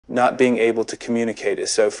Not being able to communicate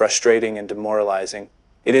is so frustrating and demoralizing.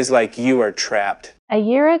 It is like you are trapped. A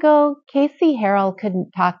year ago, Casey Harrell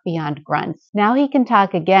couldn't talk beyond grunts. Now he can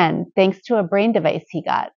talk again, thanks to a brain device he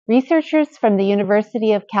got. Researchers from the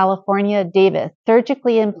University of California, Davis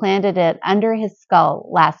surgically implanted it under his skull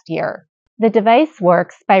last year. The device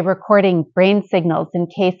works by recording brain signals in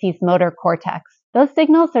Casey's motor cortex. Those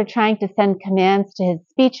signals are trying to send commands to his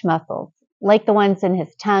speech muscles, like the ones in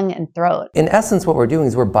his tongue and throat. In essence, what we're doing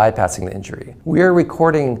is we're bypassing the injury. We're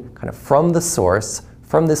recording kind of from the source,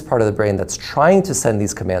 from this part of the brain that's trying to send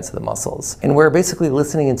these commands to the muscles. And we're basically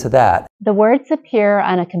listening into that. The words appear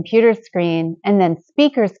on a computer screen, and then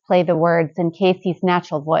speakers play the words in Casey's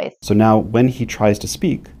natural voice. So now when he tries to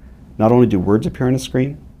speak, not only do words appear on a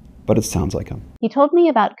screen, but it sounds like him. He told me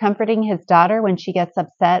about comforting his daughter when she gets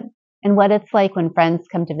upset and what it's like when friends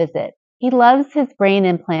come to visit. He loves his brain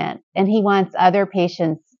implant, and he wants other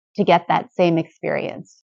patients to get that same experience.